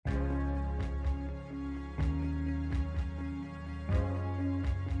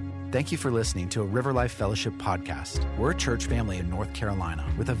Thank you for listening to a River Life Fellowship podcast. We're a church family in North Carolina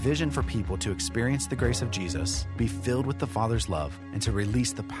with a vision for people to experience the grace of Jesus, be filled with the Father's love, and to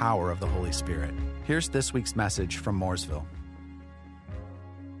release the power of the Holy Spirit. Here's this week's message from Mooresville.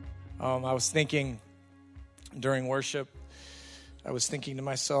 I was thinking during worship, I was thinking to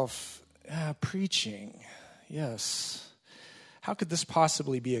myself, preaching, yes. How could this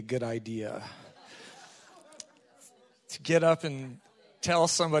possibly be a good idea? To get up and tell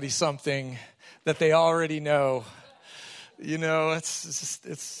somebody something that they already know. You know,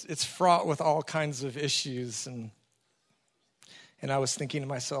 it's fraught with all kinds of issues. And I was thinking to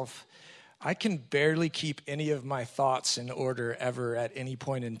myself, I can barely keep any of my thoughts in order ever at any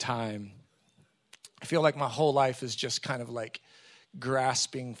point in time. I feel like my whole life is just kind of like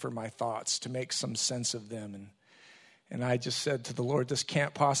grasping for my thoughts to make some sense of them. And I just said to the Lord, this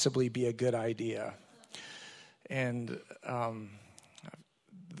can't possibly be a good idea. And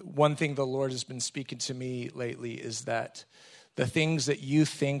one thing the Lord has been speaking to me lately is that the things that you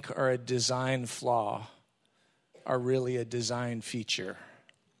think are a design flaw are really a design feature.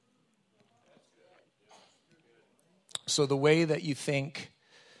 So the way that you think,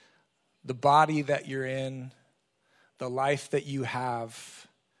 the body that you're in, the life that you have,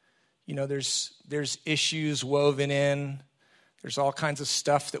 you know, there's issues woven in. There's all kinds of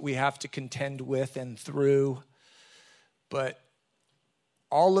stuff that we have to contend with and through. But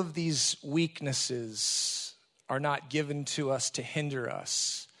all of these weaknesses are not given to us to hinder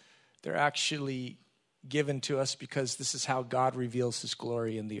us. They're actually given to us because this is how God reveals his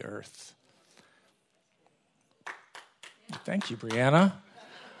glory in the earth. Thank you, Brianna.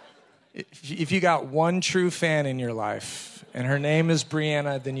 If you got one true fan in your life, and her name is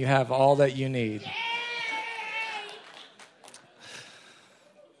Brianna, then you have all that you need.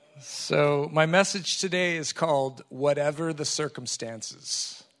 So my message today is called Whatever the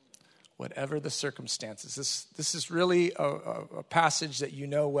Circumstances. Whatever the circumstances. This is really a passage that you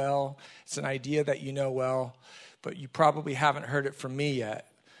know well. It's an idea that you know well, but you probably haven't heard it from me yet.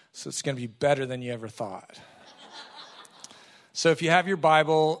 So it's going to be better than you ever thought. So if you have your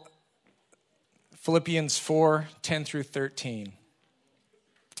Bible, Philippians 4, 10 through 13.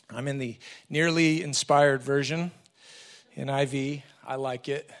 I'm in the nearly inspired version, NIV. I like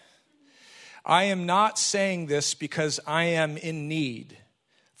it. I am not saying this because I am in need,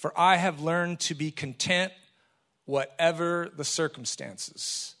 for I have learned to be content whatever the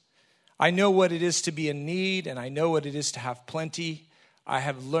circumstances. I know what it is to be in need, and I know what it is to have plenty. I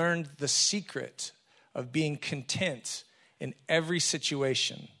have learned the secret of being content in every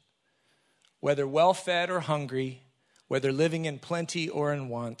situation, whether well-fed or hungry, whether living in plenty or in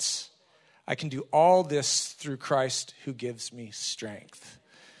want. I can do all this through Christ who gives me strength.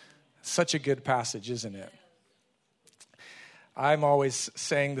 Such a good passage, isn't it? I'm always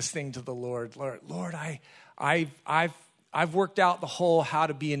saying this thing to the Lord. Lord, I've worked out the whole how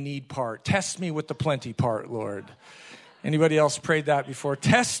to be in need part. Test me with the plenty part, Lord. Anybody else prayed that before?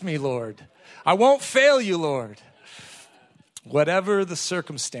 Test me, Lord. I won't fail you, Lord. Whatever the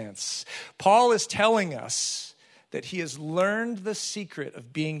circumstance. Paul is telling us that he has learned the secret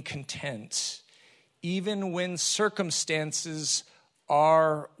of being content, even when circumstances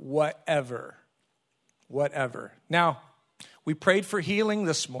are whatever. Now, we prayed for healing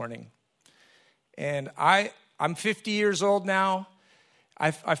this morning, and I'm 50 years old now.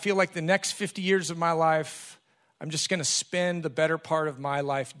 I feel like the next 50 years of my life, I'm just going to spend the better part of my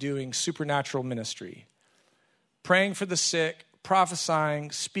life doing supernatural ministry, praying for the sick,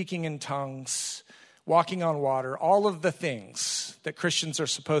 prophesying, speaking in tongues, walking on water, all of the things that Christians are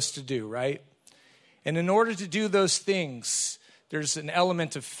supposed to do, right? And in order to do those things, there's an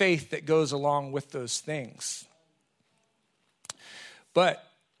element of faith that goes along with those things. But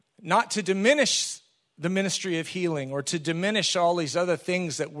not to diminish the ministry of healing or to diminish all these other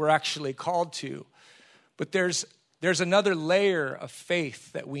things that we're actually called to. But there's another layer of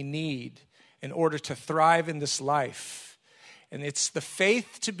faith that we need in order to thrive in this life. And it's the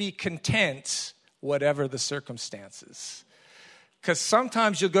faith to be content, whatever the circumstances. Because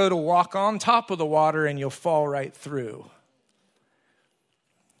sometimes you'll go to walk on top of the water and you'll fall right through.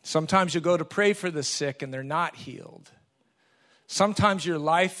 Sometimes you'll go to pray for the sick and they're not healed. Sometimes your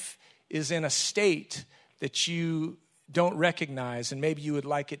life is in a state that you don't recognize and maybe you would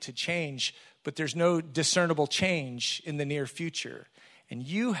like it to change, but there's no discernible change in the near future. And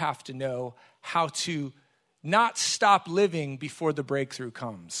you have to know how to not stop living before the breakthrough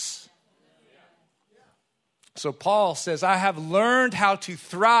comes. So Paul says, I have learned how to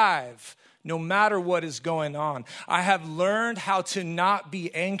thrive no matter what is going on. I have learned how to not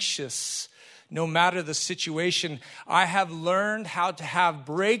be anxious no matter the situation. I have learned how to have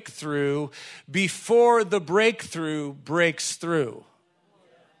breakthrough before the breakthrough breaks through.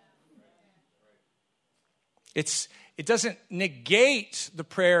 It doesn't negate the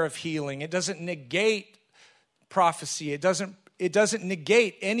prayer of healing. It doesn't negate prophecy. It doesn't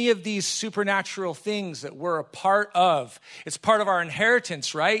negate any of these supernatural things that we're a part of. It's part of our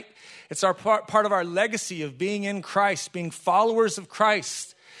inheritance, right? It's our part of our legacy of being in Christ, being followers of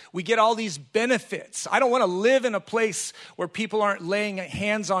Christ. We get all these benefits. I don't want to live in a place where people aren't laying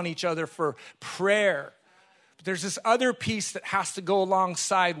hands on each other for prayer. But there's this other piece that has to go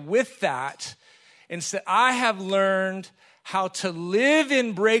alongside with that. And so I have learned how to live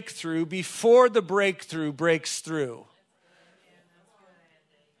in breakthrough before the breakthrough breaks through.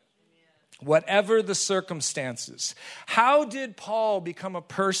 Whatever the circumstances. How did Paul become a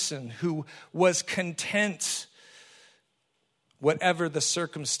person who was content whatever the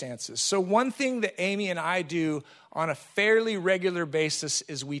circumstances? So one thing that Amy and I do on a fairly regular basis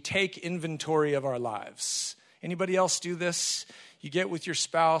is we take inventory of our lives. Anybody else do this? You get with your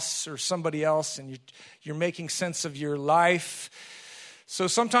spouse or somebody else and you're making sense of your life. So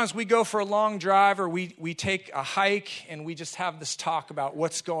sometimes we go for a long drive or we take a hike and we just have this talk about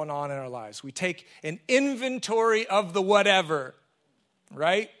what's going on in our lives. We take an inventory of the whatever,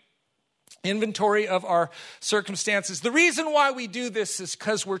 right? Inventory of our circumstances. The reason why we do this is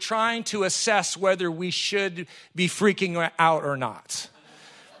because we're trying to assess whether we should be freaking out or not.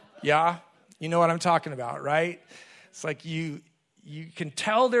 Yeah? You know what I'm talking about, right? It's like you can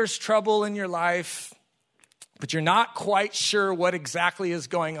tell there's trouble in your life, but you're not quite sure what exactly is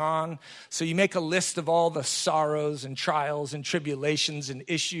going on. So you make a list of all the sorrows and trials and tribulations and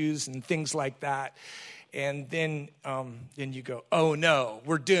issues and things like that. And then you go, oh no,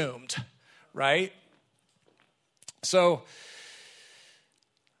 we're doomed, right? So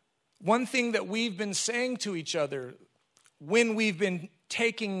one thing that we've been saying to each other when we've been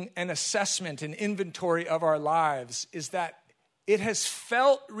taking an assessment, an inventory of our lives, is that it has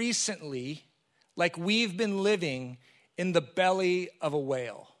felt recently like we've been living in the belly of a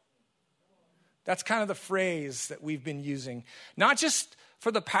whale. That's kind of the phrase that we've been using, not just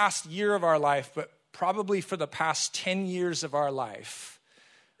for the past year of our life, but probably for the past 10 years of our life.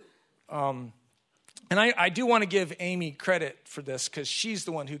 And I do want to give Amy credit for this because she's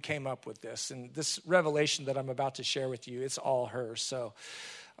the one who came up with this. And this revelation that I'm about to share with you, it's all her. So,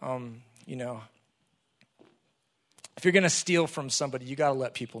 if you're going to steal from somebody, you got to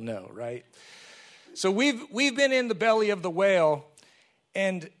let people know, right? So we've been in the belly of the whale,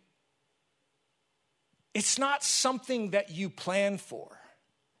 and it's not something that you plan for.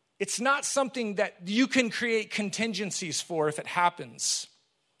 It's not something that you can create contingencies for if it happens.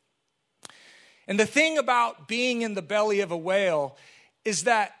 And the thing about being in the belly of a whale is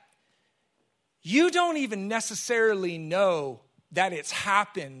that you don't even necessarily know that it's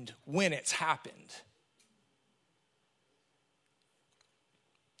happened when it's happened.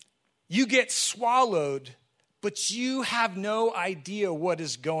 You get swallowed, but you have no idea what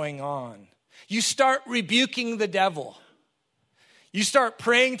is going on. You start rebuking the devil. You start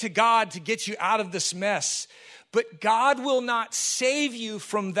praying to God to get you out of this mess. But God will not save you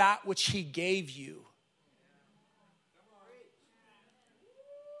from that which he gave you.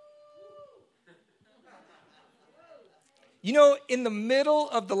 You know, in the middle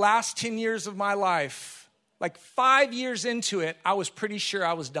of the last 10 years of my life, like 5 years into it, I was pretty sure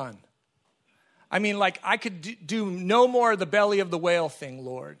I was done. I mean, like I could do no more of the belly of the whale thing,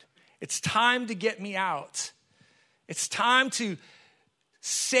 Lord. It's time to get me out. It's time to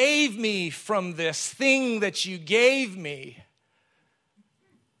save me from this thing that you gave me.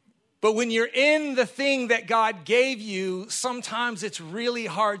 But when you're in the thing that God gave you, sometimes it's really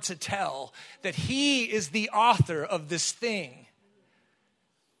hard to tell that he is the author of this thing.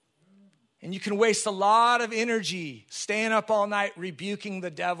 And you can waste a lot of energy staying up all night rebuking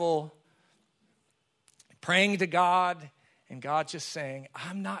the devil, praying to God, and God just saying,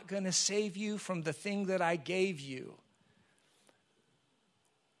 I'm not going to save you from the thing that I gave you.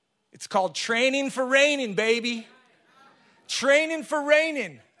 It's called training for reigning, baby. Training for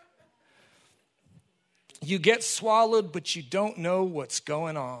reigning. You get swallowed, but you don't know what's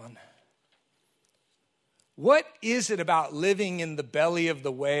going on. What is it about living in the belly of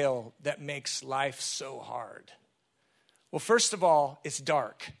the whale that makes life so hard? Well, first of all, it's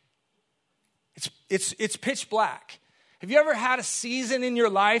dark. It's pitch black. Have you ever had a season in your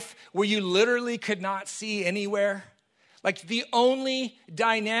life where you literally could not see anywhere? Like the only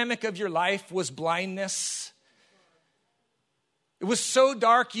dynamic of your life was blindness. It was so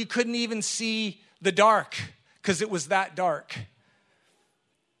dark you couldn't even see the dark because it was that dark.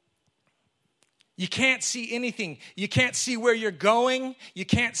 You can't see anything. You can't see where you're going. You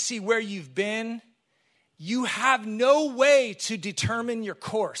can't see where you've been. You have no way to determine your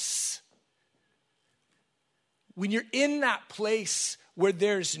course. When you're in that place where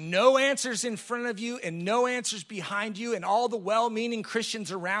there's no answers in front of you and no answers behind you, and all the well-meaning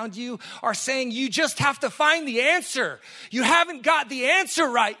Christians around you are saying you just have to find the answer. You haven't got the answer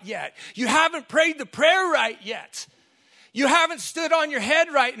right yet. You haven't prayed the prayer right yet. You haven't stood on your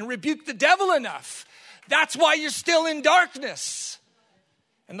head right and rebuked the devil enough. That's why you're still in darkness.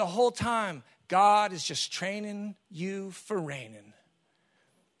 And the whole time, God is just training you for reigning.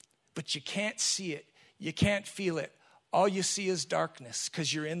 But you can't see it. You can't feel it. All you see is darkness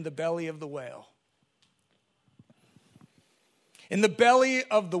because you're in the belly of the whale. In the belly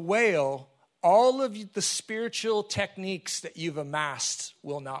of the whale, all of the spiritual techniques that you've amassed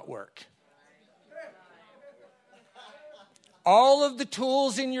will not work. All of the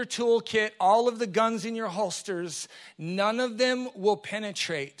tools in your toolkit, all of the guns in your holsters, none of them will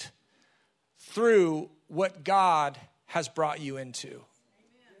penetrate through what God has brought you into.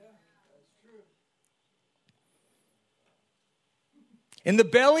 In the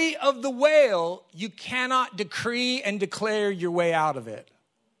belly of the whale, you cannot decree and declare your way out of it.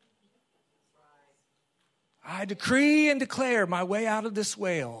 I decree and declare my way out of this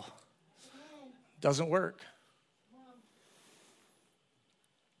whale. Doesn't work.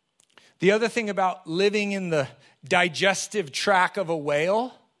 The other thing about living in the digestive tract of a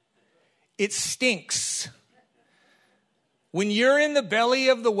whale, it stinks. When you're in the belly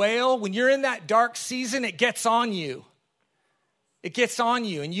of the whale, when you're in that dark season, it gets on you. It gets on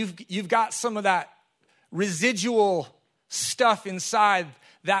you, and you've got some of that residual stuff inside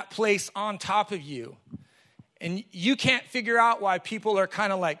that place on top of you. And you can't figure out why people are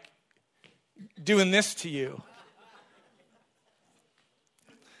kind of like doing this to you.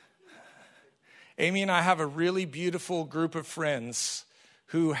 Amy and I have a really beautiful group of friends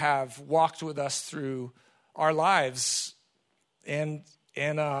who have walked with us through our lives. And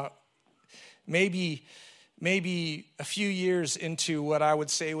maybe a few years into what I would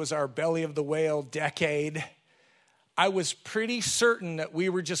say was our belly of the whale decade, I was pretty certain that we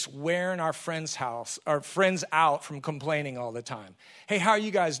were just wearing our friends out from complaining all the time. Hey, how are you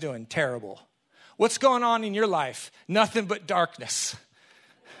guys doing? Terrible. What's going on in your life? Nothing but darkness.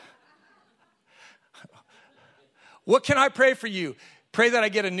 What can I pray for you? Pray that I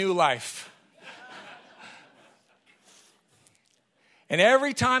get a new life. And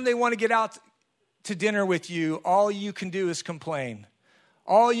every time they want to get out to dinner with you, all you can do is complain.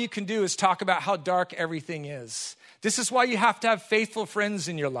 All you can do is talk about how dark everything is. This is why you have to have faithful friends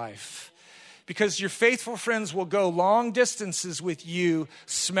in your life. Because your faithful friends will go long distances with you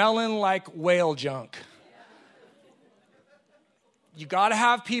smelling like whale junk. You got to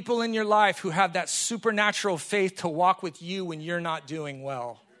have people in your life who have that supernatural faith to walk with you when you're not doing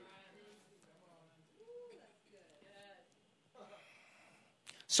well.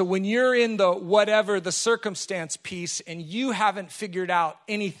 So when you're in the whatever the circumstance piece and you haven't figured out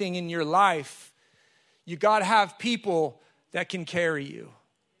anything in your life, you got to have people that can carry you.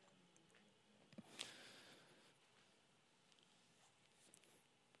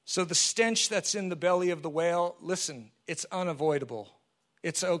 So the stench that's in the belly of the whale, listen, it's unavoidable.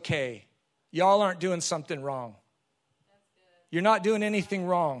 It's okay. Y'all aren't doing something wrong. You're not doing anything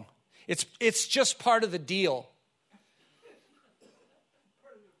wrong. It's just part of the deal.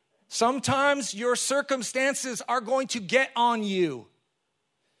 Sometimes your circumstances are going to get on you,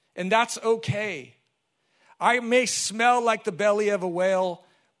 and that's okay. I may smell like the belly of a whale,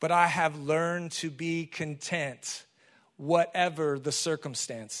 but I have learned to be content, whatever the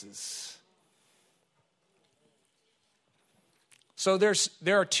circumstances. So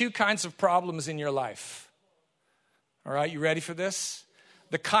there are two kinds of problems in your life. All right, you ready for this?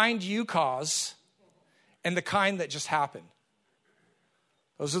 The kind you cause and the kind that just happen.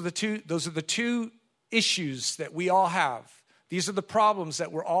 Those are the two issues that we all have. These are the problems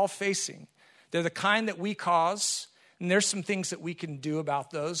that we're all facing. They're the kind that we cause, and there's some things that we can do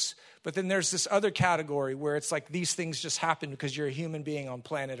about those. But then there's this other category where it's like these things just happen because you're a human being on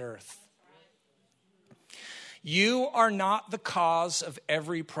planet Earth. You are not the cause of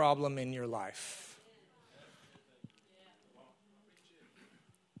every problem in your life.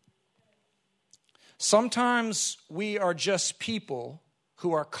 Sometimes we are just people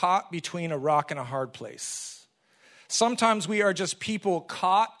who are caught between a rock and a hard place. Sometimes we are just people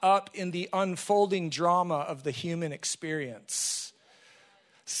caught up in the unfolding drama of the human experience.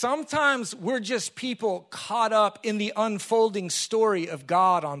 Sometimes we're just people caught up in the unfolding story of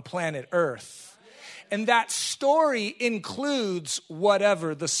God on planet Earth. And that story includes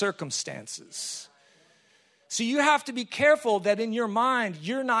whatever the circumstances. So you have to be careful that in your mind,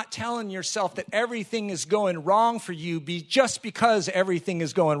 you're not telling yourself that everything is going wrong for you just because everything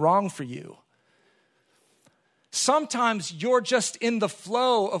is going wrong for you. Sometimes you're just in the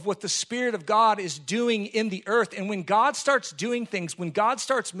flow of what the Spirit of God is doing in the earth. And when God starts doing things, when God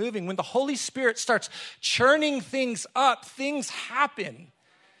starts moving, when the Holy Spirit starts churning things up, things happen.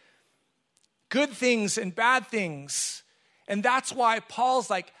 Good things and bad things. And that's why Paul's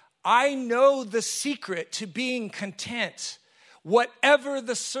like, I know the secret to being content, whatever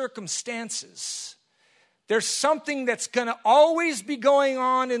the circumstances. There's something that's going to always be going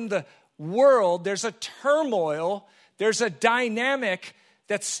on in the world. There's a turmoil. There's a dynamic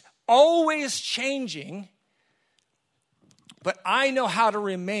that's always changing. But I know how to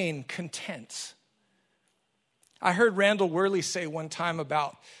remain content. I heard Randall Worley say one time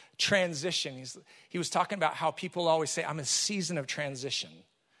about transition. He was talking about how people always say, I'm in a season of transition.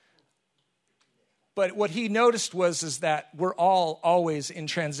 But what he noticed is that we're all always in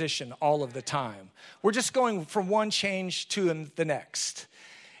transition all of the time. We're just going from one change to the next.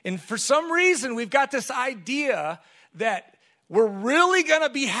 And for some reason, we've got this idea that we're really going to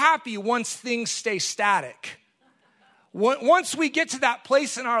be happy once things stay static. Once we get to that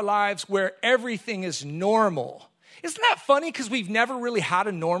place in our lives where everything is normal. Isn't that funny? Because we've never really had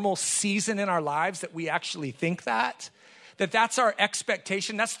a normal season in our lives that we actually think that's our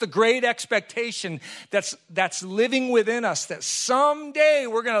expectation. That's the great expectation that's living within us, that someday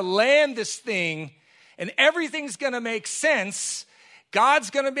we're going to land this thing and everything's going to make sense. God's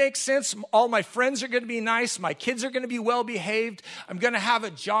going to make sense. All my friends are going to be nice. My kids are going to be well behaved. I'm going to have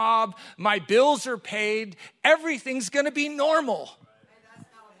a job. My bills are paid. Everything's going to be normal.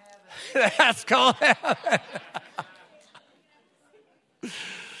 That's called heaven.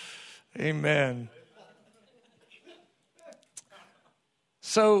 Amen.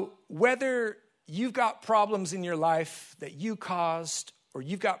 So whether you've got problems in your life that you caused or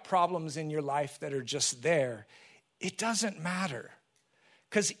you've got problems in your life that are just there, it doesn't matter.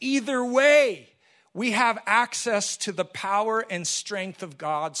 Because either way, we have access to the power and strength of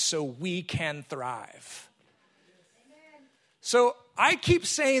God so we can thrive. Amen. So I keep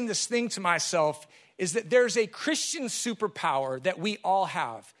saying this thing to myself is that there's a Christian superpower that we all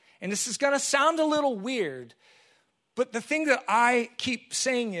have. And this is going to sound a little weird, but the thing that I keep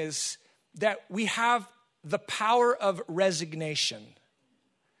saying is that we have the power of resignation.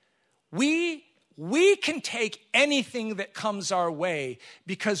 We can take anything that comes our way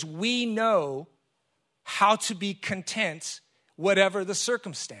because we know how to be content, whatever the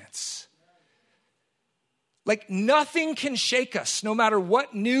circumstance. Like nothing can shake us, no matter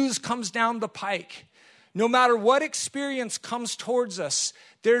what news comes down the pike, no matter what experience comes towards us.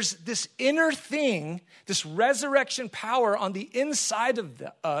 There's this inner thing, this resurrection power on the inside of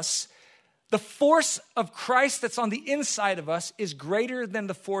us. The force of Christ that's on the inside of us is greater than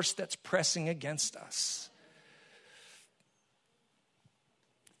the force that's pressing against us.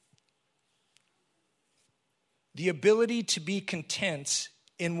 The ability to be content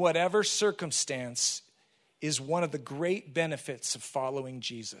in whatever circumstance is one of the great benefits of following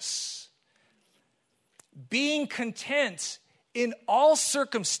Jesus. Being content in all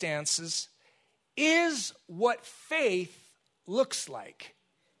circumstances is what faith looks like.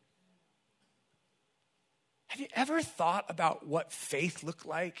 Have you ever thought about what faith looked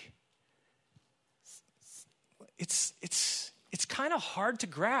like? It's kind of hard to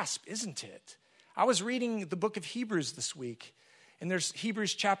grasp, isn't it? I was reading the book of Hebrews this week, and there's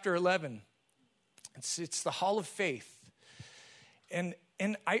Hebrews chapter 11. It's the Hall of Faith. And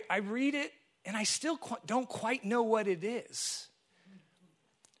I read it, and I still don't quite know what it is.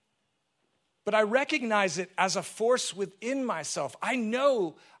 But I recognize it as a force within myself. I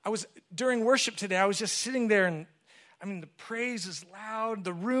know during worship today, I was just sitting there and the praise is loud,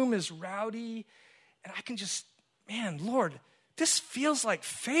 the room is rowdy, and I can just, Lord, this feels like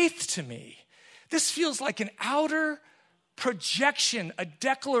faith to me. This feels like an outer projection, a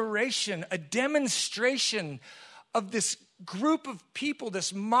declaration, a demonstration of this group of people,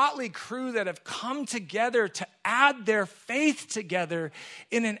 this motley crew that have come together to add their faith together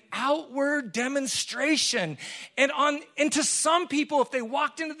in an outward demonstration. And to some people, if they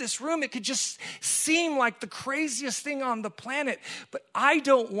walked into this room, it could just seem like the craziest thing on the planet. But I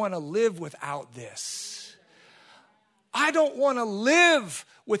don't want to live without this. I don't want to live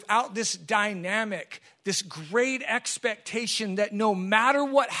without this dynamic, this great expectation that no matter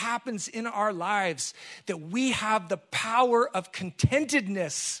what happens in our lives, that we have the power of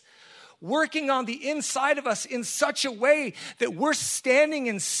contentedness working on the inside of us in such a way that we're standing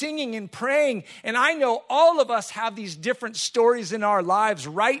and singing and praying. And I know all of us have these different stories in our lives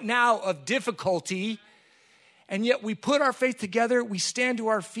right now of difficulty. And yet we put our faith together, we stand to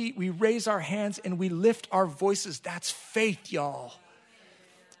our feet, we raise our hands, and we lift our voices. That's faith, y'all.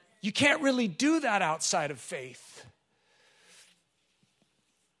 You can't really do that outside of faith.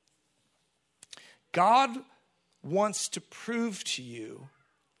 God wants to prove to you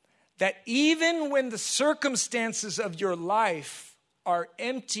that even when the circumstances of your life are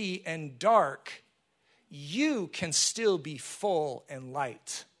empty and dark, you can still be full and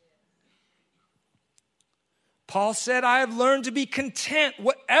light. Paul said, I have learned to be content,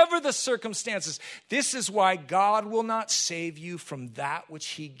 whatever the circumstances. This is why God will not save you from that which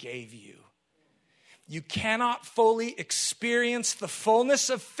he gave you. You cannot fully experience the fullness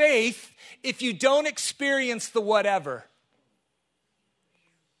of faith if you don't experience the whatever.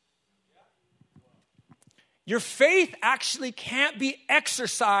 Your faith actually can't be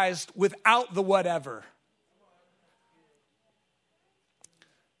exercised without the whatever.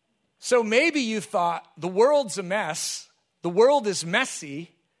 So maybe you thought, the world's a mess, the world is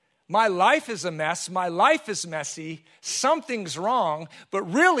messy, my life is a mess, my life is messy, something's wrong, but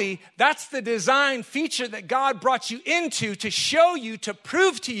really that's the design feature that God brought you into to show you, to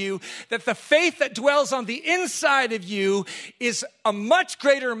prove to you that the faith that dwells on the inside of you is a much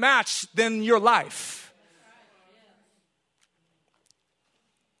greater match than your life.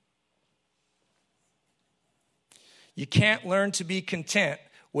 You can't learn to be content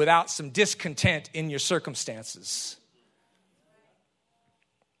without some discontent in your circumstances.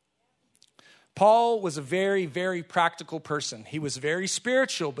 Paul was a very, very practical person. He was very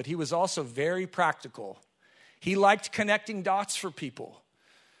spiritual, but he was also very practical. He liked connecting dots for people.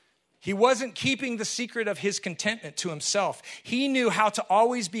 He wasn't keeping the secret of his contentment to himself. He knew how to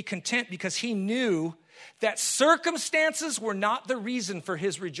always be content because he knew that circumstances were not the reason for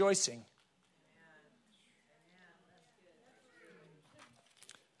his rejoicing.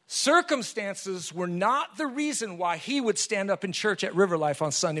 Circumstances were not the reason why he would stand up in church at River Life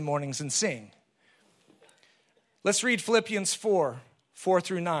on Sunday mornings and sing. Let's read Philippians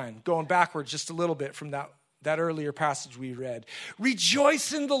 4:4-9, going backwards just a little bit from that earlier passage we read.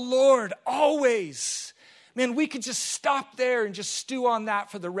 Rejoice in the Lord always. Man, we could just stop there and just stew on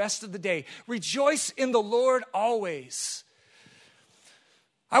that for the rest of the day. Rejoice in the Lord always.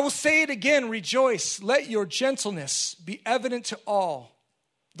 I will say it again, rejoice. Let your gentleness be evident to all.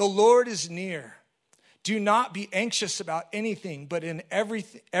 The Lord is near. Do not be anxious about anything, but in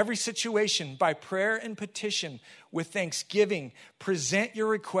every situation, by prayer and petition, with thanksgiving, present your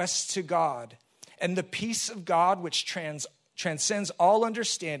requests to God. And the peace of God, which transcends all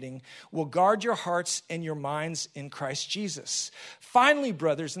understanding, will guard your hearts and your minds in Christ Jesus. Finally,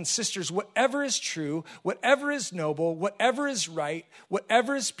 brothers and sisters, whatever is true, whatever is noble, whatever is right,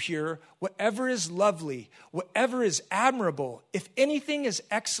 whatever is pure, whatever is lovely, whatever is admirable, if anything is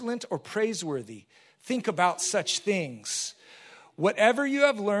excellent or praiseworthy, think about such things. Whatever you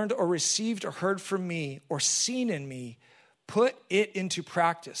have learned or received or heard from me or seen in me, put it into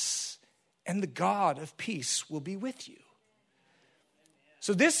practice, and the God of peace will be with you.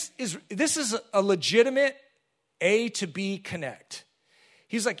 So this is a legitimate A to B connect.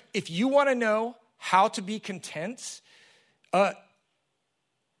 He's like, if you want to know how to be content,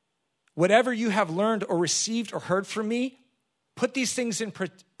 whatever you have learned or received or heard from me, put these things in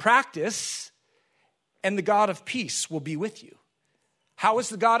practice, and the God of peace will be with you. How is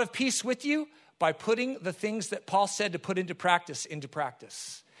the God of peace with you? By putting the things that Paul said to put into practice.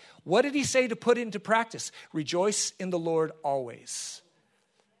 What did he say to put into practice? Rejoice in the Lord always.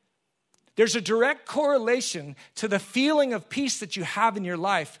 There's a direct correlation to the feeling of peace that you have in your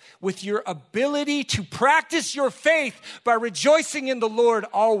life with your ability to practice your faith by rejoicing in the Lord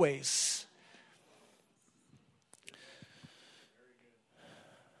always.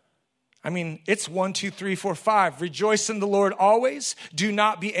 I mean, it's 1, 2, 3, 4, 5. Rejoice in the Lord always. Do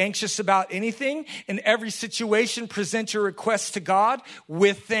not be anxious about anything. In every situation, present your requests to God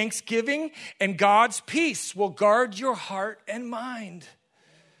with thanksgiving, and God's peace will guard your heart and mind.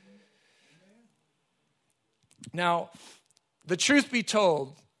 Now, the truth be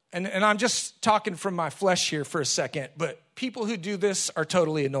told, and I'm just talking from my flesh here for a second, but people who do this are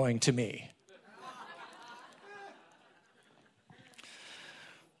totally annoying to me.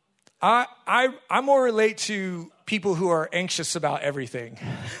 I more relate to people who are anxious about everything.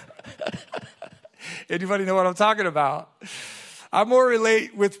 Anybody know what I'm talking about? I more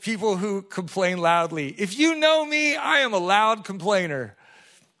relate with people who complain loudly. If you know me, I am a loud complainer.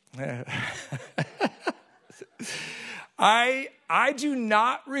 I do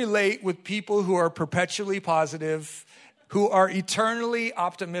not relate with people who are perpetually positive, who are eternally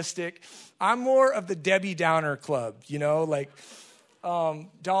optimistic. I'm more of the Debbie Downer club, like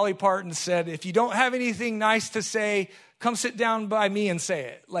Dolly Parton said, if you don't have anything nice to say, come sit down by me and say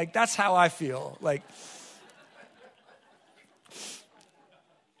it. Like, that's how I feel.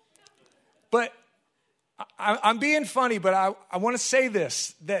 But I'm being funny, but I want to say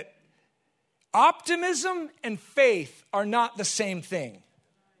this, that optimism and faith are not the same thing.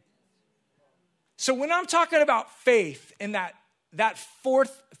 So when I'm talking about faith and that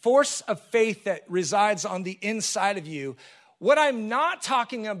force of faith that resides on the inside of you, what I'm not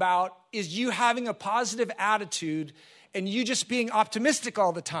talking about is you having a positive attitude and you just being optimistic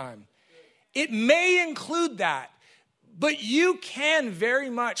all the time. It may include that, but you can very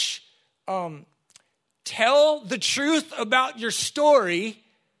much tell the truth about your story,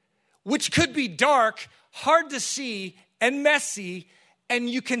 which could be dark, hard to see, and messy, and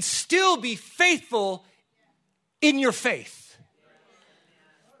you can still be faithful in your faith.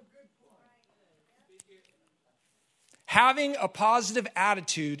 Having a positive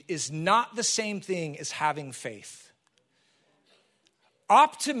attitude is not the same thing as having faith.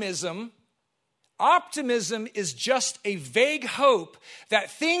 Optimism is just a vague hope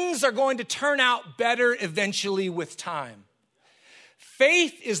that things are going to turn out better eventually with time.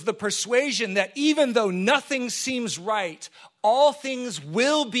 Faith is the persuasion that even though nothing seems right, all things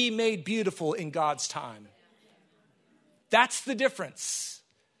will be made beautiful in God's time. That's the difference.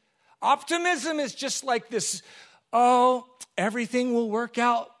 Optimism is just like this, everything will work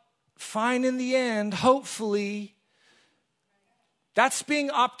out fine in the end, hopefully. That's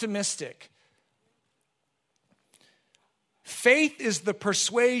being optimistic. Faith is the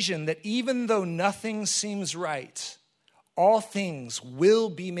persuasion that even though nothing seems right, all things will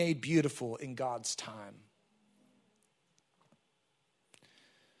be made beautiful in God's time.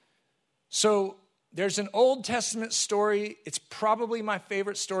 So there's an Old Testament story. It's probably my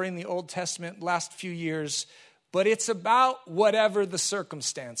favorite story in the Old Testament last few years, but it's about whatever the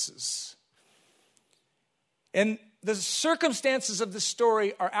circumstances. And the circumstances of the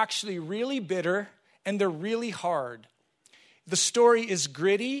story are actually really bitter and they're really hard. The story is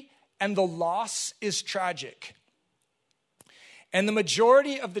gritty and the loss is tragic. And the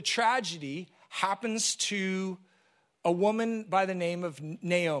majority of the tragedy happens to a woman by the name of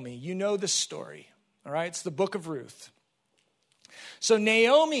Naomi. You know this story, all right? It's the book of Ruth. So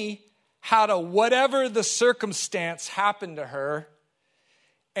Naomi had a whatever the circumstance happened to her,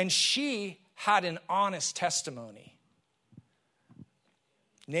 and she had an honest testimony.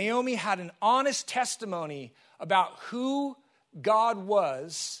 Naomi had an honest testimony about who God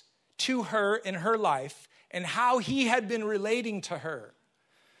was to her in her life and how he had been relating to her.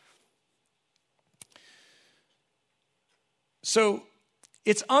 So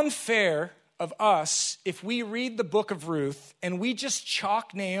it's unfair of us if we read the book of Ruth and we just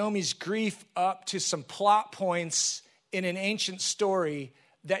chalk Naomi's grief up to some plot points in an ancient story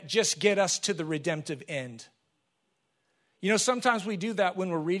that just get us to the redemptive end. Sometimes we do that when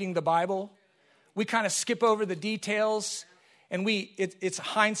we're reading the Bible. We kind of skip over the details. And it's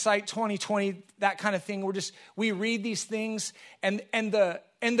hindsight 2020, that kind of thing. We read these things and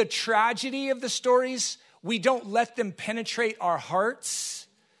the tragedy of the stories, we don't let them penetrate our hearts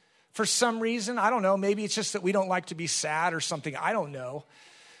for some reason. I don't know. Maybe it's just that we don't like to be sad or something. I don't know.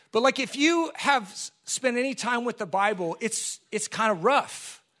 But if you have spent any time with the Bible, it's kind of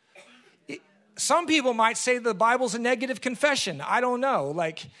rough. Some people might say the Bible's a negative confession. I don't know.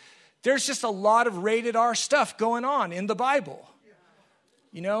 There's just a lot of rated R stuff going on in the Bible,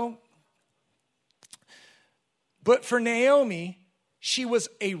 But for Naomi, she was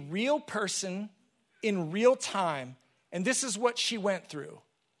a real person in real time, and this is what she went through.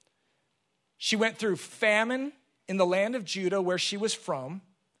 She went through famine in the land of Judah, where she was from,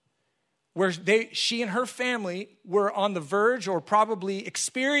 where she and her family were on the verge or probably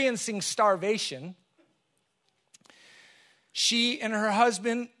experiencing starvation. She and her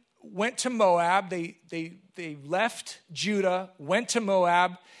husband went to Moab. They left Judah, went to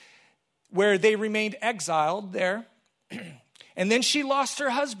Moab, where they remained exiled there. And then she lost her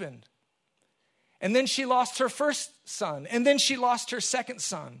husband. And then she lost her first son. And then she lost her second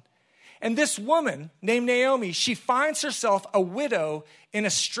son. And this woman named Naomi, she finds herself a widow in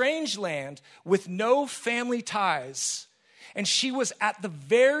a strange land with no family ties. And she was at the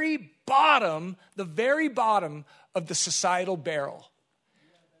very bottom of the societal barrel.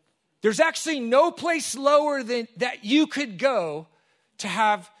 There's actually no place lower than that you could go to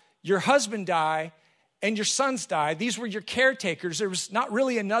have your husband die and your sons die. These were your caretakers. There was not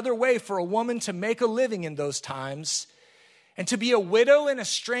really another way for a woman to make a living in those times. And to be a widow in a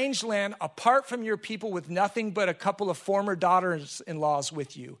strange land, apart from your people, with nothing but a couple of former daughters-in-laws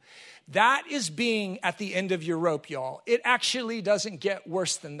with you. That is being at the end of your rope, y'all. It actually doesn't get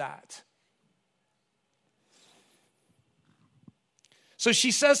worse than that. So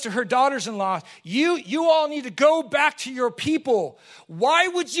she says to her daughters-in-law, you all need to go back to your people. Why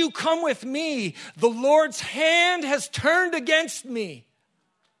would you come with me? The Lord's hand has turned against me.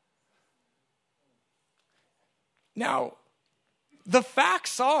 Now, the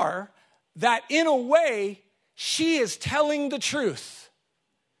facts are that in a way, she is telling the truth.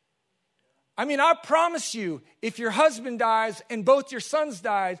 I mean, I promise you, if your husband dies and both your sons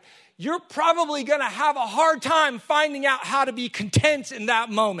died, you're probably going to have a hard time finding out how to be content in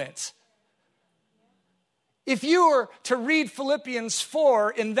that moment. If you were to read Philippians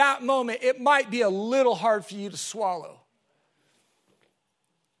 4 in that moment, it might be a little hard for you to swallow.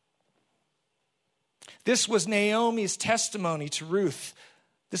 This was Naomi's testimony to Ruth.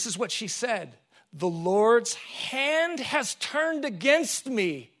 This is what she said. The Lord's hand has turned against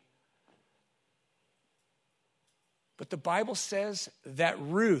me. But the Bible says that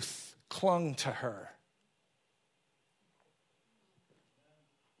Ruth clung to her.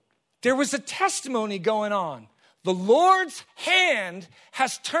 There was a testimony going on. The Lord's hand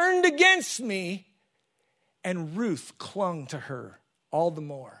has turned against me, and Ruth clung to her all the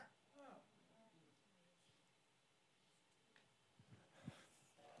more.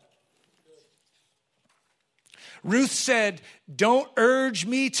 Ruth said, don't urge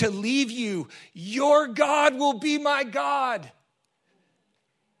me to leave you. Your God will be my God.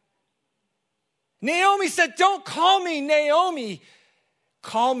 Naomi said, don't call me Naomi.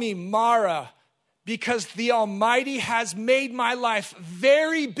 Call me Mara, because the Almighty has made my life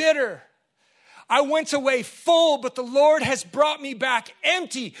very bitter. I went away full, but the Lord has brought me back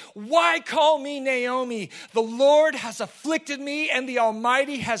empty. Why call me Naomi? The Lord has afflicted me, and the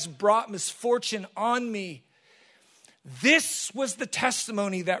Almighty has brought misfortune on me. This was the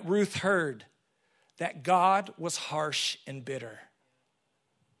testimony that Ruth heard, that God was harsh and bitter.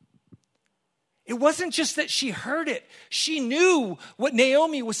 It wasn't just that she heard it. She knew what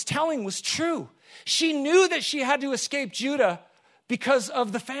Naomi was telling was true. She knew that she had to escape Judah because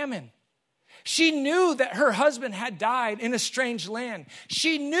of the famine. She knew that her husband had died in a strange land.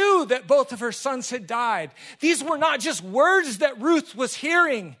 She knew that both of her sons had died. These were not just words that Ruth was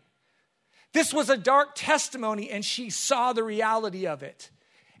hearing. This was a dark testimony, and she saw the reality of it.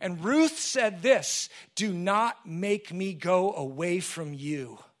 And Ruth said this, do not make me go away from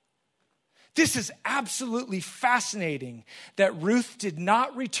you. This is absolutely fascinating that Ruth did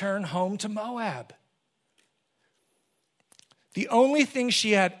not return home to Moab. The only thing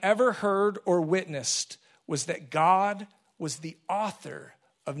she had ever heard or witnessed was that God was the author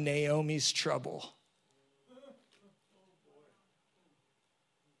of Naomi's trouble.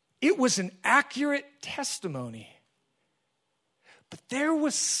 It was an accurate testimony. But there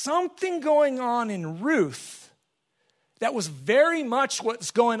was something going on in Ruth that was very much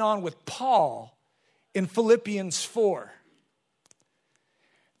what's going on with Paul in Philippians 4.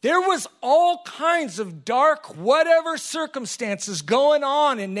 There was all kinds of dark, whatever circumstances going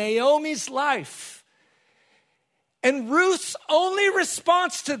on in Naomi's life. And Ruth's only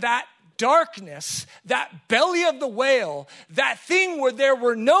response to that darkness, that belly of the whale, that thing where there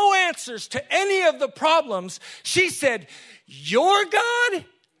were no answers to any of the problems, she said, your God?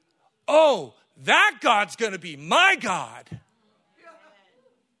 Oh, that God's going to be my God.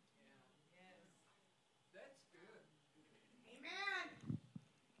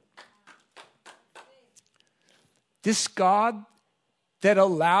 This God that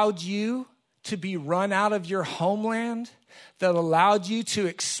allowed you to be run out of your homeland, that allowed you to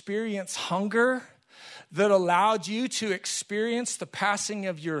experience hunger, that allowed you to experience the passing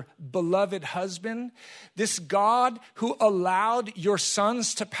of your beloved husband, this God who allowed your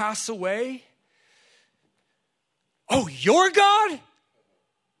sons to pass away. Oh, your God?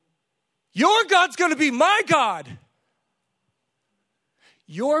 Your God's going to be my God.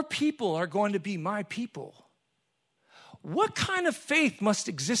 Your people are going to be my people. What kind of faith must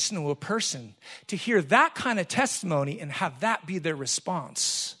exist in a person to hear that kind of testimony and have that be their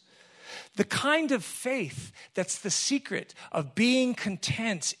response? The kind of faith that's the secret of being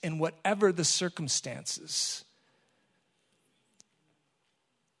content in whatever the circumstances.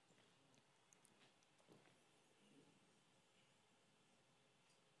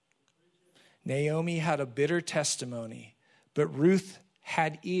 Naomi had a bitter testimony, but Ruth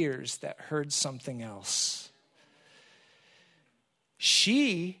had ears that heard something else.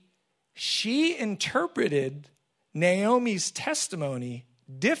 She interpreted Naomi's testimony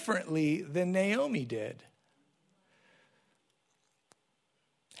differently than Naomi did.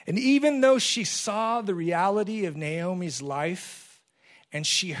 And even though she saw the reality of Naomi's life and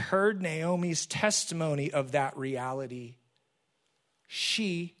she heard Naomi's testimony of that reality,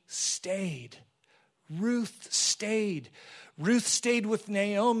 she stayed. Ruth stayed. Ruth stayed with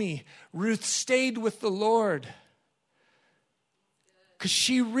Naomi. Ruth stayed with the Lord. Because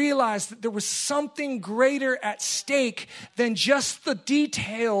she realized that there was something greater at stake than just the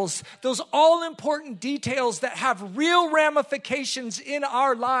details, those all-important details that have real ramifications in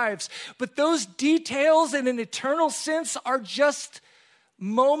our lives. But those details in an eternal sense are just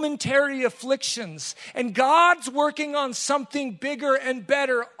momentary afflictions. And God's working on something bigger and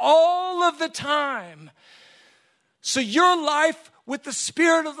better all of the time. So your life with the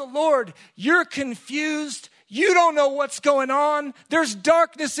Spirit of the Lord, you're confused. You don't know what's going on. There's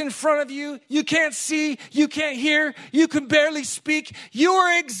darkness in front of you. You can't see. You can't hear. You can barely speak. You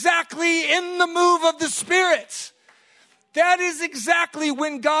are exactly in the move of the Spirit. That is exactly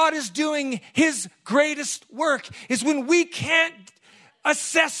when God is doing his greatest work, is when we can't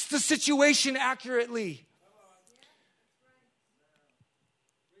assess the situation accurately.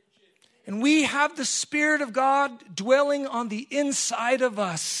 And we have the Spirit of God dwelling on the inside of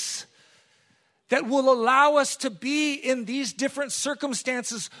us that will allow us to be in these different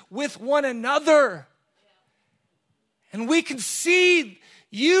circumstances with one another. And we can see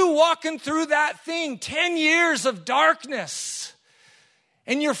you walking through that thing, 10 years of darkness.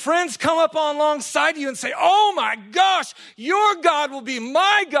 And your friends come up alongside you and say, oh my gosh, your God will be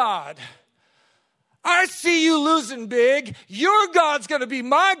my God. I see you losing big. Your God's going to be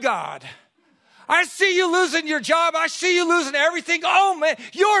my God. I see you losing your job. I see you losing everything. Oh man,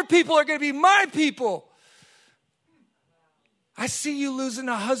 your people are going to be my people. I see you losing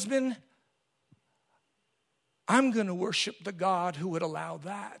a husband. I'm going to worship the God who would allow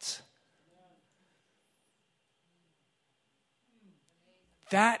that.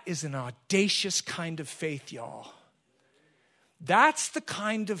 That is an audacious kind of faith, y'all. That's the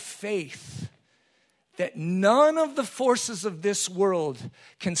kind of faith that none of the forces of this world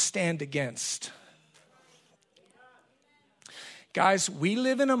can stand against. Guys, we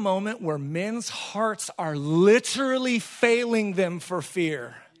live in a moment where men's hearts are literally failing them for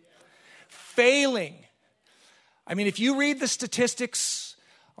fear. Failing. I mean, if you read the statistics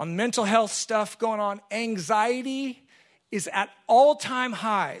on mental health stuff going on, anxiety is at all-time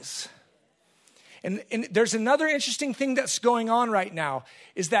highs. And there's another interesting thing that's going on right now,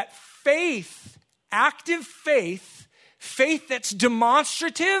 is that faith, active faith, faith that's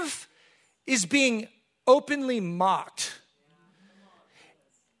demonstrative, is being openly mocked.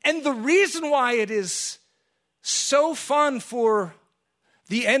 And the reason why it is so fun for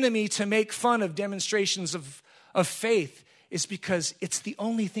the enemy to make fun of demonstrations of faith is because it's the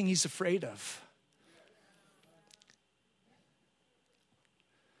only thing he's afraid of.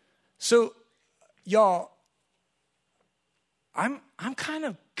 So, y'all, I'm kind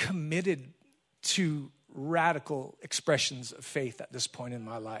of committed to radical expressions of faith at this point in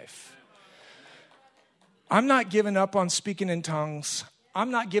my life. I'm not giving up on speaking in tongues. I'm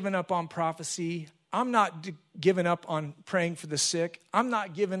not giving up on prophecy. I'm not giving up on praying for the sick. I'm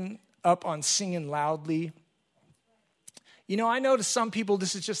not giving up on singing loudly. You know, I know to some people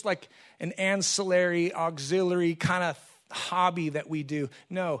this is just like an ancillary, auxiliary kind of hobby that we do.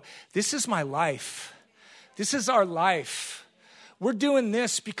 No, this is my life. This is our life. We're doing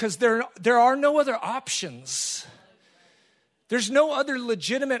this because there are no other options. There's no other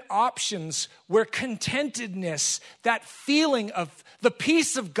legitimate options where contentedness, that feeling of the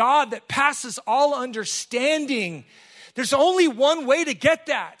peace of God that passes all understanding, there's only one way to get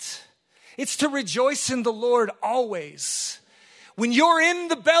that. It's to rejoice in the Lord always. When you're in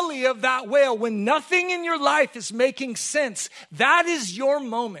the belly of that whale, when nothing in your life is making sense, that is your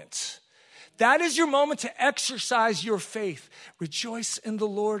moment. That is your moment to exercise your faith. Rejoice in the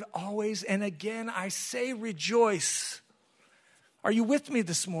Lord always. And again, I say rejoice. Are you with me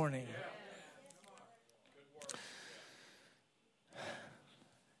this morning?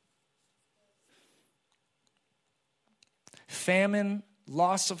 Famine,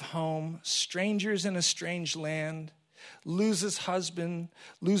 loss of home, strangers in a strange land, loses husband,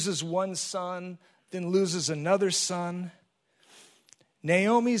 loses one son, then loses another son.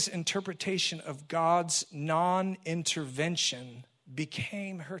 Naomi's interpretation of God's non-intervention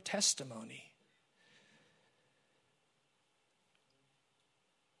became her testimony.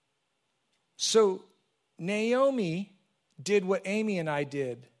 So Naomi did what Amy and I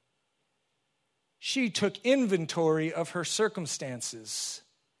did. She took inventory of her circumstances.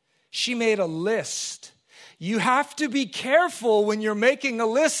 She made a list. You have to be careful when you're making a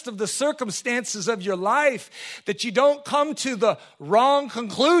list of the circumstances of your life that you don't come to the wrong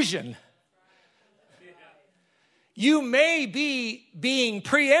conclusion. You may be being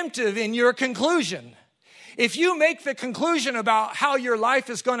preemptive in your conclusion. If you make the conclusion about how your life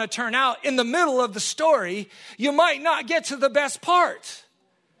is going to turn out in the middle of the story, you might not get to the best part.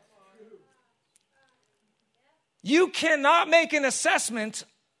 You cannot make an assessment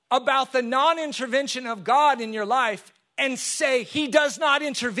about the non-intervention of God in your life and say he does not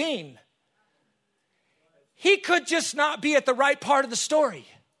intervene. He could just not be at the right part of the story.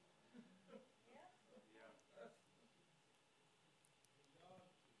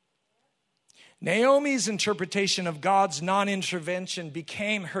 Naomi's interpretation of God's non-intervention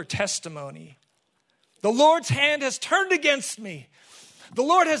became her testimony. The Lord's hand has turned against me. The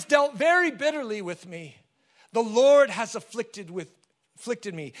Lord has dealt very bitterly with me. The Lord has afflicted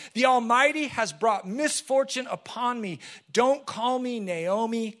me. The Almighty has brought misfortune upon me. Don't call me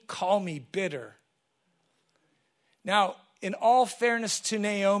Naomi, call me bitter. Now, in all fairness to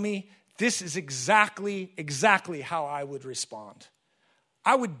Naomi, this is exactly how I would respond.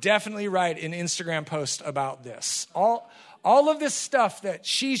 I would definitely write an Instagram post about this. All of this stuff that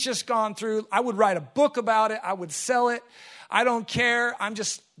she's just gone through, I would write a book about it. I would sell it. I don't care.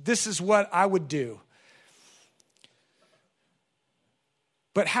 This is what I would do.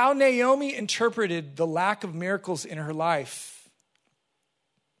 But how Naomi interpreted the lack of miracles in her life,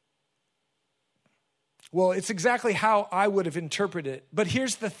 well, it's exactly how I would have interpreted it. But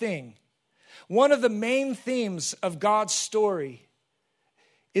here's the thing. One of the main themes of God's story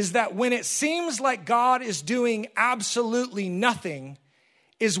is that when it seems like God is doing absolutely nothing,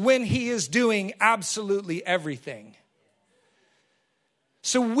 is when he is doing absolutely everything.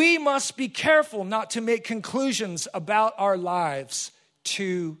 So we must be careful not to make conclusions about our lives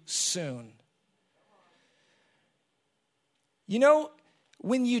too soon. You know,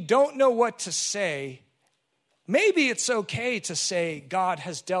 when you don't know what to say, maybe it's okay to say, God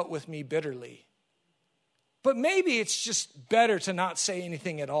has dealt with me bitterly. But maybe it's just better to not say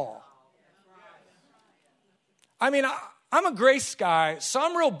anything at all. I mean, I'm a grace guy, so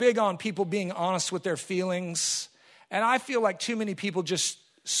I'm real big on people being honest with their feelings. And I feel like too many people just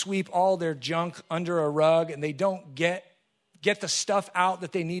sweep all their junk under a rug and they don't get the stuff out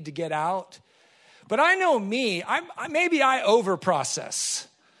that they need to get out. But I know me, maybe I over-process.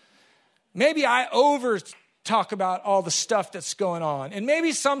 Maybe I over-talk about all the stuff that's going on. And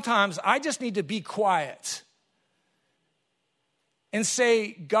maybe sometimes I just need to be quiet and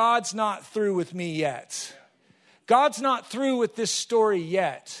say, God's not through with me yet. God's not through with this story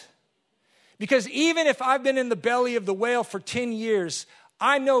yet. Because even if I've been in the belly of the whale for 10 years,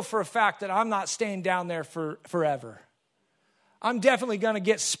 I know for a fact that I'm not staying down there forever. I'm definitely going to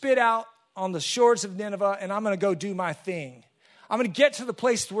get spit out on the shores of Nineveh, and I'm going to go do my thing. I'm going to get to the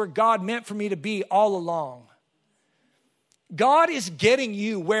place where God meant for me to be all along. God is getting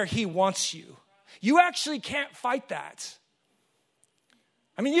you where he wants you. You actually can't fight that.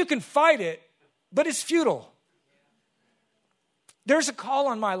 I mean, you can fight it, but it's futile. There's a call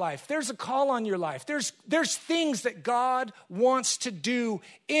on my life. There's a call on your life. There's things that God wants to do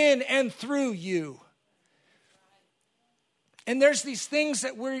in and through you. And there's these things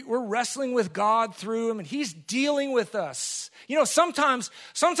that we're wrestling with God through him, and he's dealing with us. You know, sometimes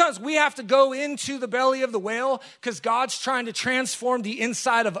we have to go into the belly of the whale because God's trying to transform the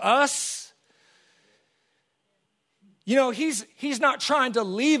inside of us. You know, he's not trying to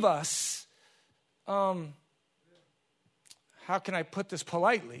leave us. How can I put this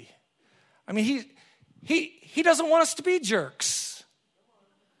politely? I mean, he doesn't want us to be jerks.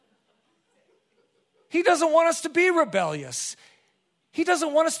 He doesn't want us to be rebellious. He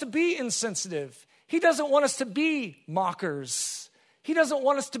doesn't want us to be insensitive. He doesn't want us to be mockers. He doesn't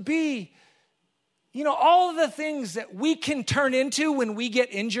want us to be, all of the things that we can turn into when we get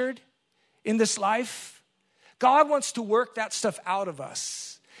injured in this life. God wants to work that stuff out of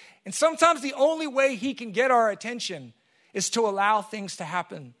us. And sometimes the only way he can get our attention is to allow things to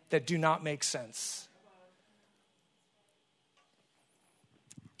happen that do not make sense.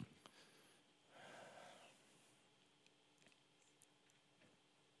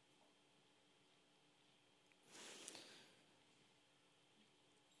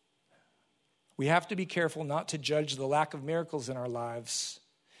 We have to be careful not to judge the lack of miracles in our lives,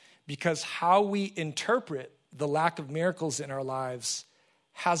 because how we interpret the lack of miracles in our lives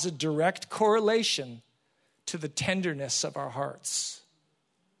has a direct correlation to the tenderness of our hearts.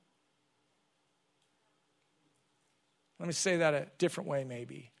 Let me say that a different way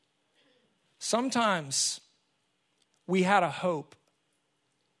maybe. Sometimes we had a hope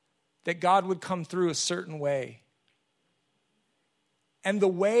that God would come through a certain way. And the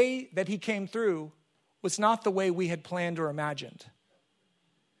way that he came through was not the way we had planned or imagined.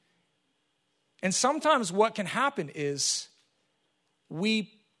 And sometimes what can happen is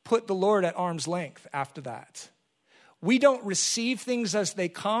we put the Lord at arm's length after that. We don't receive things as they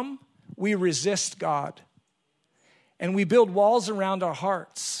come. We resist God. And we build walls around our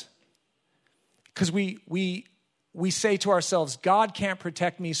hearts. Because we say to ourselves, God can't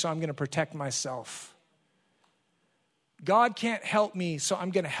protect me, so I'm going to protect myself. God can't help me, so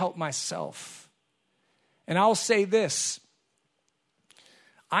I'm going to help myself. And I'll say this.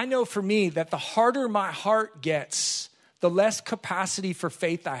 I know for me that the harder my heart gets, the less capacity for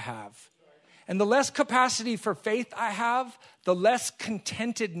faith I have. And the less capacity for faith I have, the less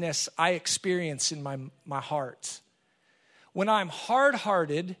contentedness I experience in my heart. When I'm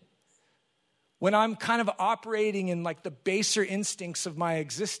hard-hearted, when I'm kind of operating in like the baser instincts of my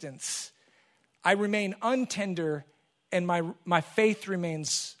existence, I remain untender and my faith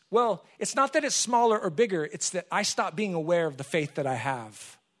remains, well, it's not that it's smaller or bigger, it's that I stop being aware of the faith that I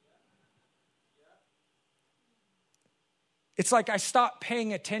have. It's like I stop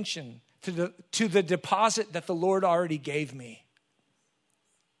paying attention to the deposit that the Lord already gave me.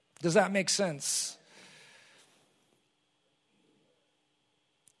 Does that make sense?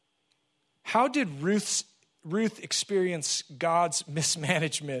 How did Ruth experience God's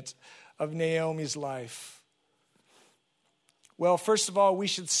mismanagement of Naomi's life? Well, first of all, we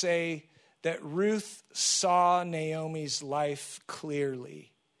should say that Ruth saw Naomi's life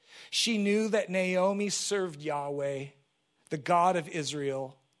clearly. She knew that Naomi served Yahweh, the God of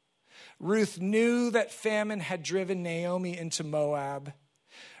Israel. Ruth knew that famine had driven Naomi into Moab.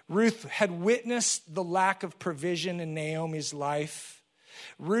 Ruth had witnessed the lack of provision in Naomi's life.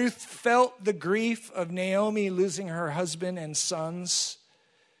 Ruth felt the grief of Naomi losing her husband and sons.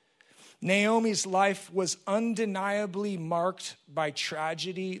 Naomi's life was undeniably marked by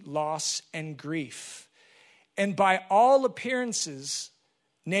tragedy, loss, and grief. And by all appearances,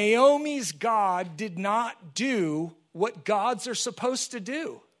 Naomi's God did not do what gods are supposed to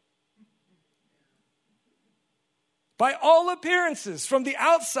do. By all appearances, from the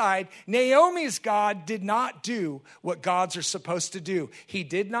outside, Naomi's God did not do what gods are supposed to do. He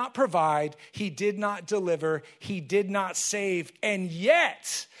did not provide. He did not deliver. He did not save. And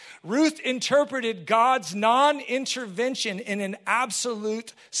yet, Ruth interpreted God's non-intervention in an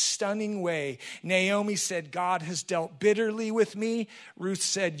absolute stunning way. Naomi said, God has dealt bitterly with me. Ruth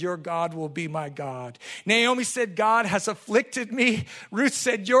said, your God will be my God. Naomi said, God has afflicted me. Ruth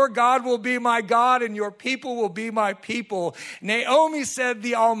said, your God will be my God and your people will be my people. Naomi said,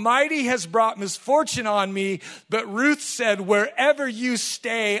 the Almighty has brought misfortune on me. But Ruth said, wherever you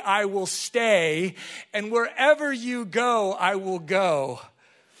stay, I will stay. And wherever you go, I will go.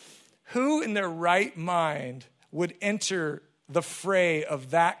 Who in their right mind would enter the fray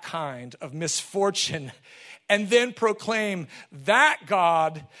of that kind of misfortune and then proclaim that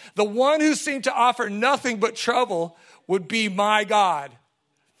God, the one who seemed to offer nothing but trouble, would be my God?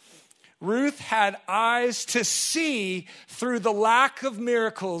 Ruth had eyes to see through the lack of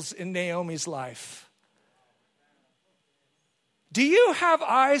miracles in Naomi's life. Do you have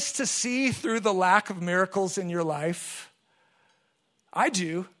eyes to see through the lack of miracles in your life? I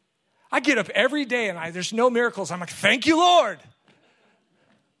do. I get up every day and there's no miracles. I'm like, thank you, Lord.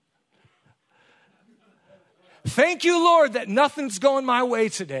 Thank you, Lord, that nothing's going my way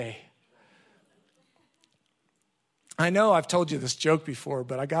today. I know I've told you this joke before,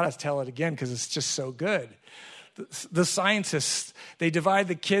 but I got to tell it again because it's just so good. The scientists, they divide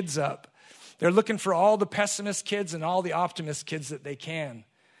the kids up. They're looking for all the pessimist kids and all the optimist kids that they can.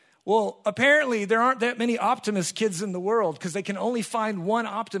 Well, apparently there aren't that many optimist kids in the world because they can only find one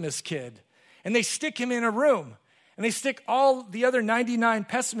optimist kid. And they stick him in a room. And they stick all the other 99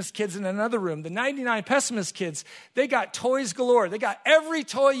 pessimist kids in another room. The 99 pessimist kids, they got toys galore. They got every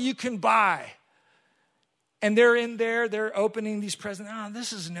toy you can buy. And they're in there, they're opening these presents. Oh,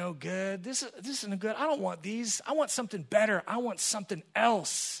 this is no good. This isn't good. I don't want these. I want something better. I want something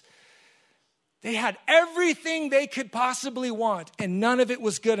else. They had everything they could possibly want, and none of it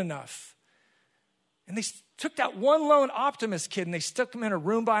was good enough. And they took that one lone optimist kid, and they stuck him in a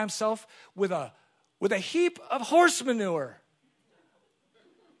room by himself with a heap of horse manure.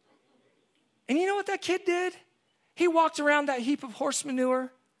 And you know what that kid did? He walked around that heap of horse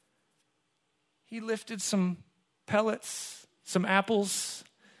manure. He lifted some pellets, some apples,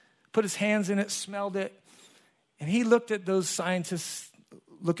 put his hands in it, smelled it, and he looked at those scientists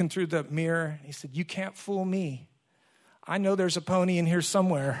looking through the mirror. He said, you can't fool me. I know there's a pony in here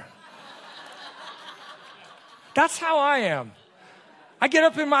somewhere. That's how I am. I get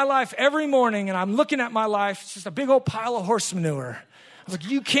up in my life every morning and I'm looking at my life. It's just a big old pile of horse manure. I was like,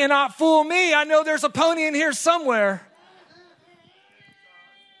 you cannot fool me. I know there's a pony in here somewhere.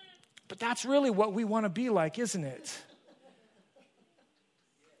 But that's really what we want to be like, isn't it?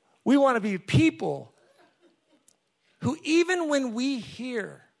 We want to be people who, even when we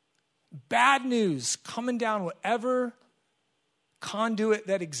hear bad news coming down whatever conduit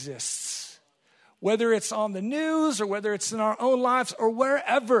that exists, whether it's on the news or whether it's in our own lives or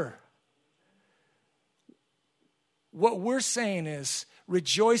wherever, what we're saying is,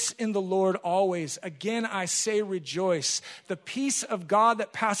 rejoice in the Lord always. Again, I say rejoice. The peace of God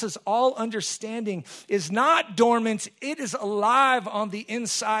that passes all understanding is not dormant. It is alive on the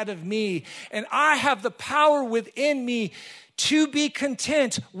inside of me. And I have the power within me to be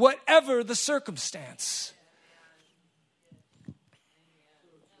content, whatever the circumstance.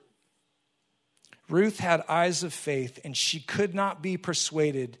 Ruth had eyes of faith, and she could not be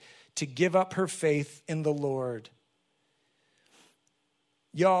persuaded to give up her faith in the Lord.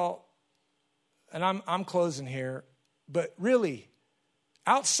 Y'all, and I'm closing here, but really,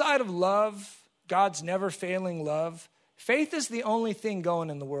 outside of love, God's never failing love, faith is the only thing going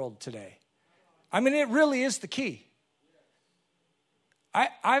in the world today. I mean, it really is the key.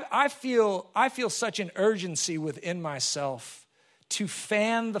 I feel such an urgency within myself to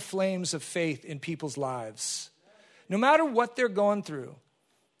fan the flames of faith in people's lives. No matter what they're going through.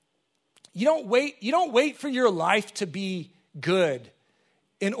 You don't wait for your life to be good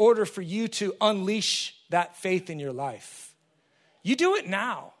in order for you to unleash that faith in your life. You do it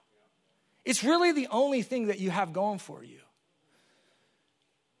now. It's really the only thing that you have going for you.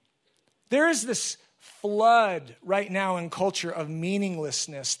 There is this flood right now in culture of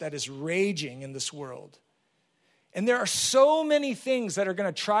meaninglessness that is raging in this world. And there are so many things that are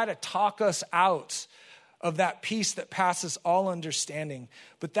going to try to talk us out of that peace that passes all understanding.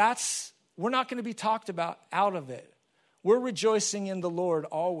 But we're not going to be talked about out of it. We're rejoicing in the Lord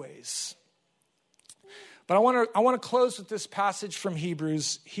always. But I want to close with this passage from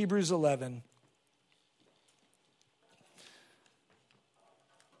Hebrews 11.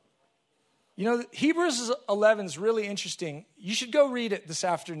 You know, Hebrews 11 is really interesting. You should go read it this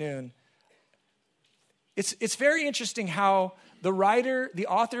afternoon. It's very interesting how the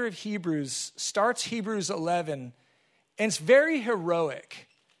author of Hebrews starts Hebrews 11, and it's very heroic.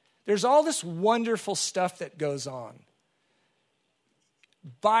 There's all this wonderful stuff that goes on.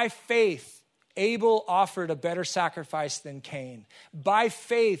 By faith, Abel offered a better sacrifice than Cain. By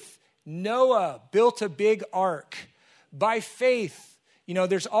faith, Noah built a big ark. By faith,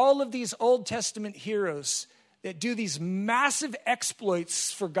 there's all of these Old Testament heroes that do these massive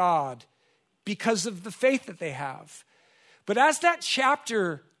exploits for God because of the faith that they have. But as that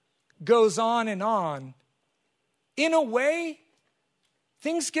chapter goes on, in a way,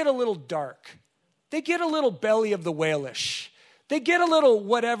 things get a little dark. They get a little belly of the whale-ish. They get a little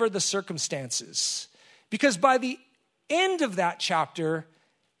whatever the circumstances. Because by the end of that chapter,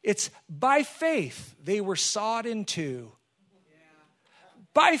 it's by faith they were sawed in two.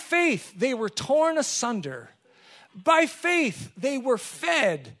 By faith they were torn asunder. By faith they were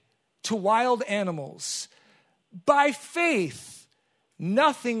fed to wild animals. By faith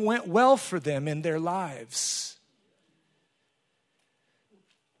nothing went well for them in their lives.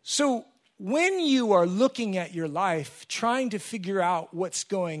 So when you are looking at your life, trying to figure out what's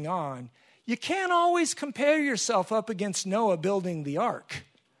going on, you can't always compare yourself up against Noah building the ark.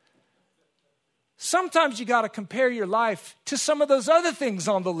 Sometimes you got to compare your life to some of those other things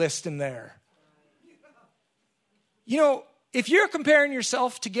on the list in there. If you're comparing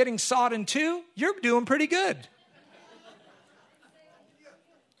yourself to getting sawed in two, you're doing pretty good.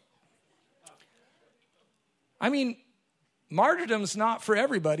 I mean, martyrdom's not for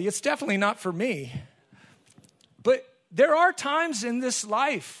everybody. It's definitely not for me. But there are times in this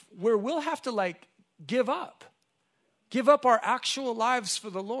life where we'll have to give up our actual lives for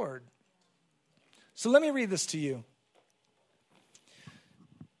the Lord. So let me read this to you.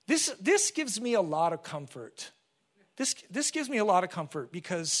 This gives me a lot of comfort. This gives me a lot of comfort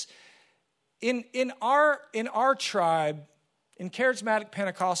because in our tribe, in charismatic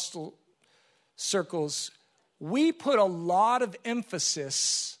Pentecostal circles, we put a lot of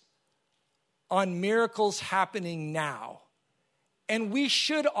emphasis on miracles happening now. And we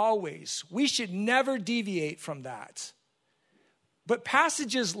should never deviate from that. But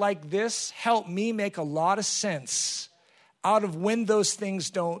passages like this help me make a lot of sense out of when those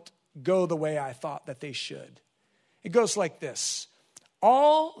things don't go the way I thought that they should. It goes like this.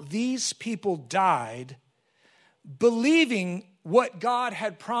 All these people died believing what God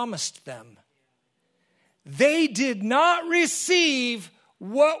had promised them. they did not receive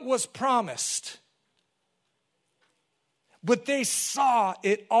what was promised, but they saw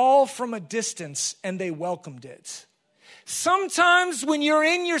it all from a distance and they welcomed it. Sometimes when you're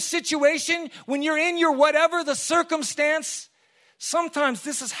in your situation, when you're in your whatever the circumstance, sometimes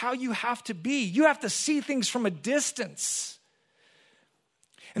this is how you have to be. You have to see things from a distance.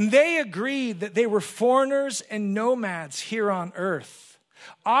 And they agreed that they were foreigners and nomads here on earth.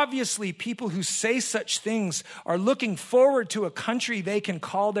 Obviously, people who say such things are looking forward to a country they can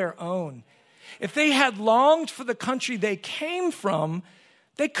call their own. If they had longed for the country they came from,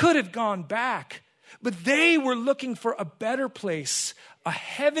 they could have gone back. But they were looking for a better place, a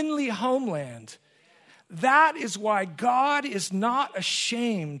heavenly homeland. That is why God is not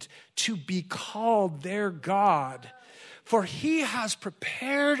ashamed to be called their God, for he has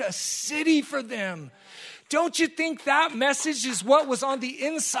prepared a city for them. Don't you think that message is what was on the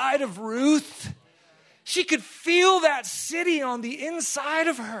inside of Ruth? She could feel that city on the inside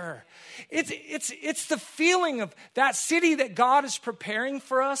of her. It's the feeling of that city that God is preparing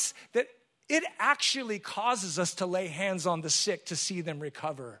for us, that it actually causes us to lay hands on the sick to see them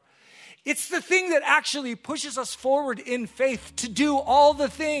recover. It's the thing that actually pushes us forward in faith to do all the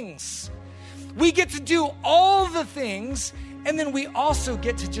things. We get to do all the things, and then we also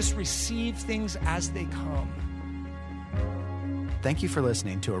get to just receive things as they come. Thank you for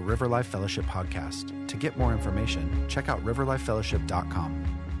listening to a River Life Fellowship podcast. To get more information, check out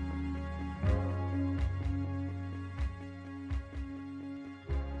riverlifefellowship.com.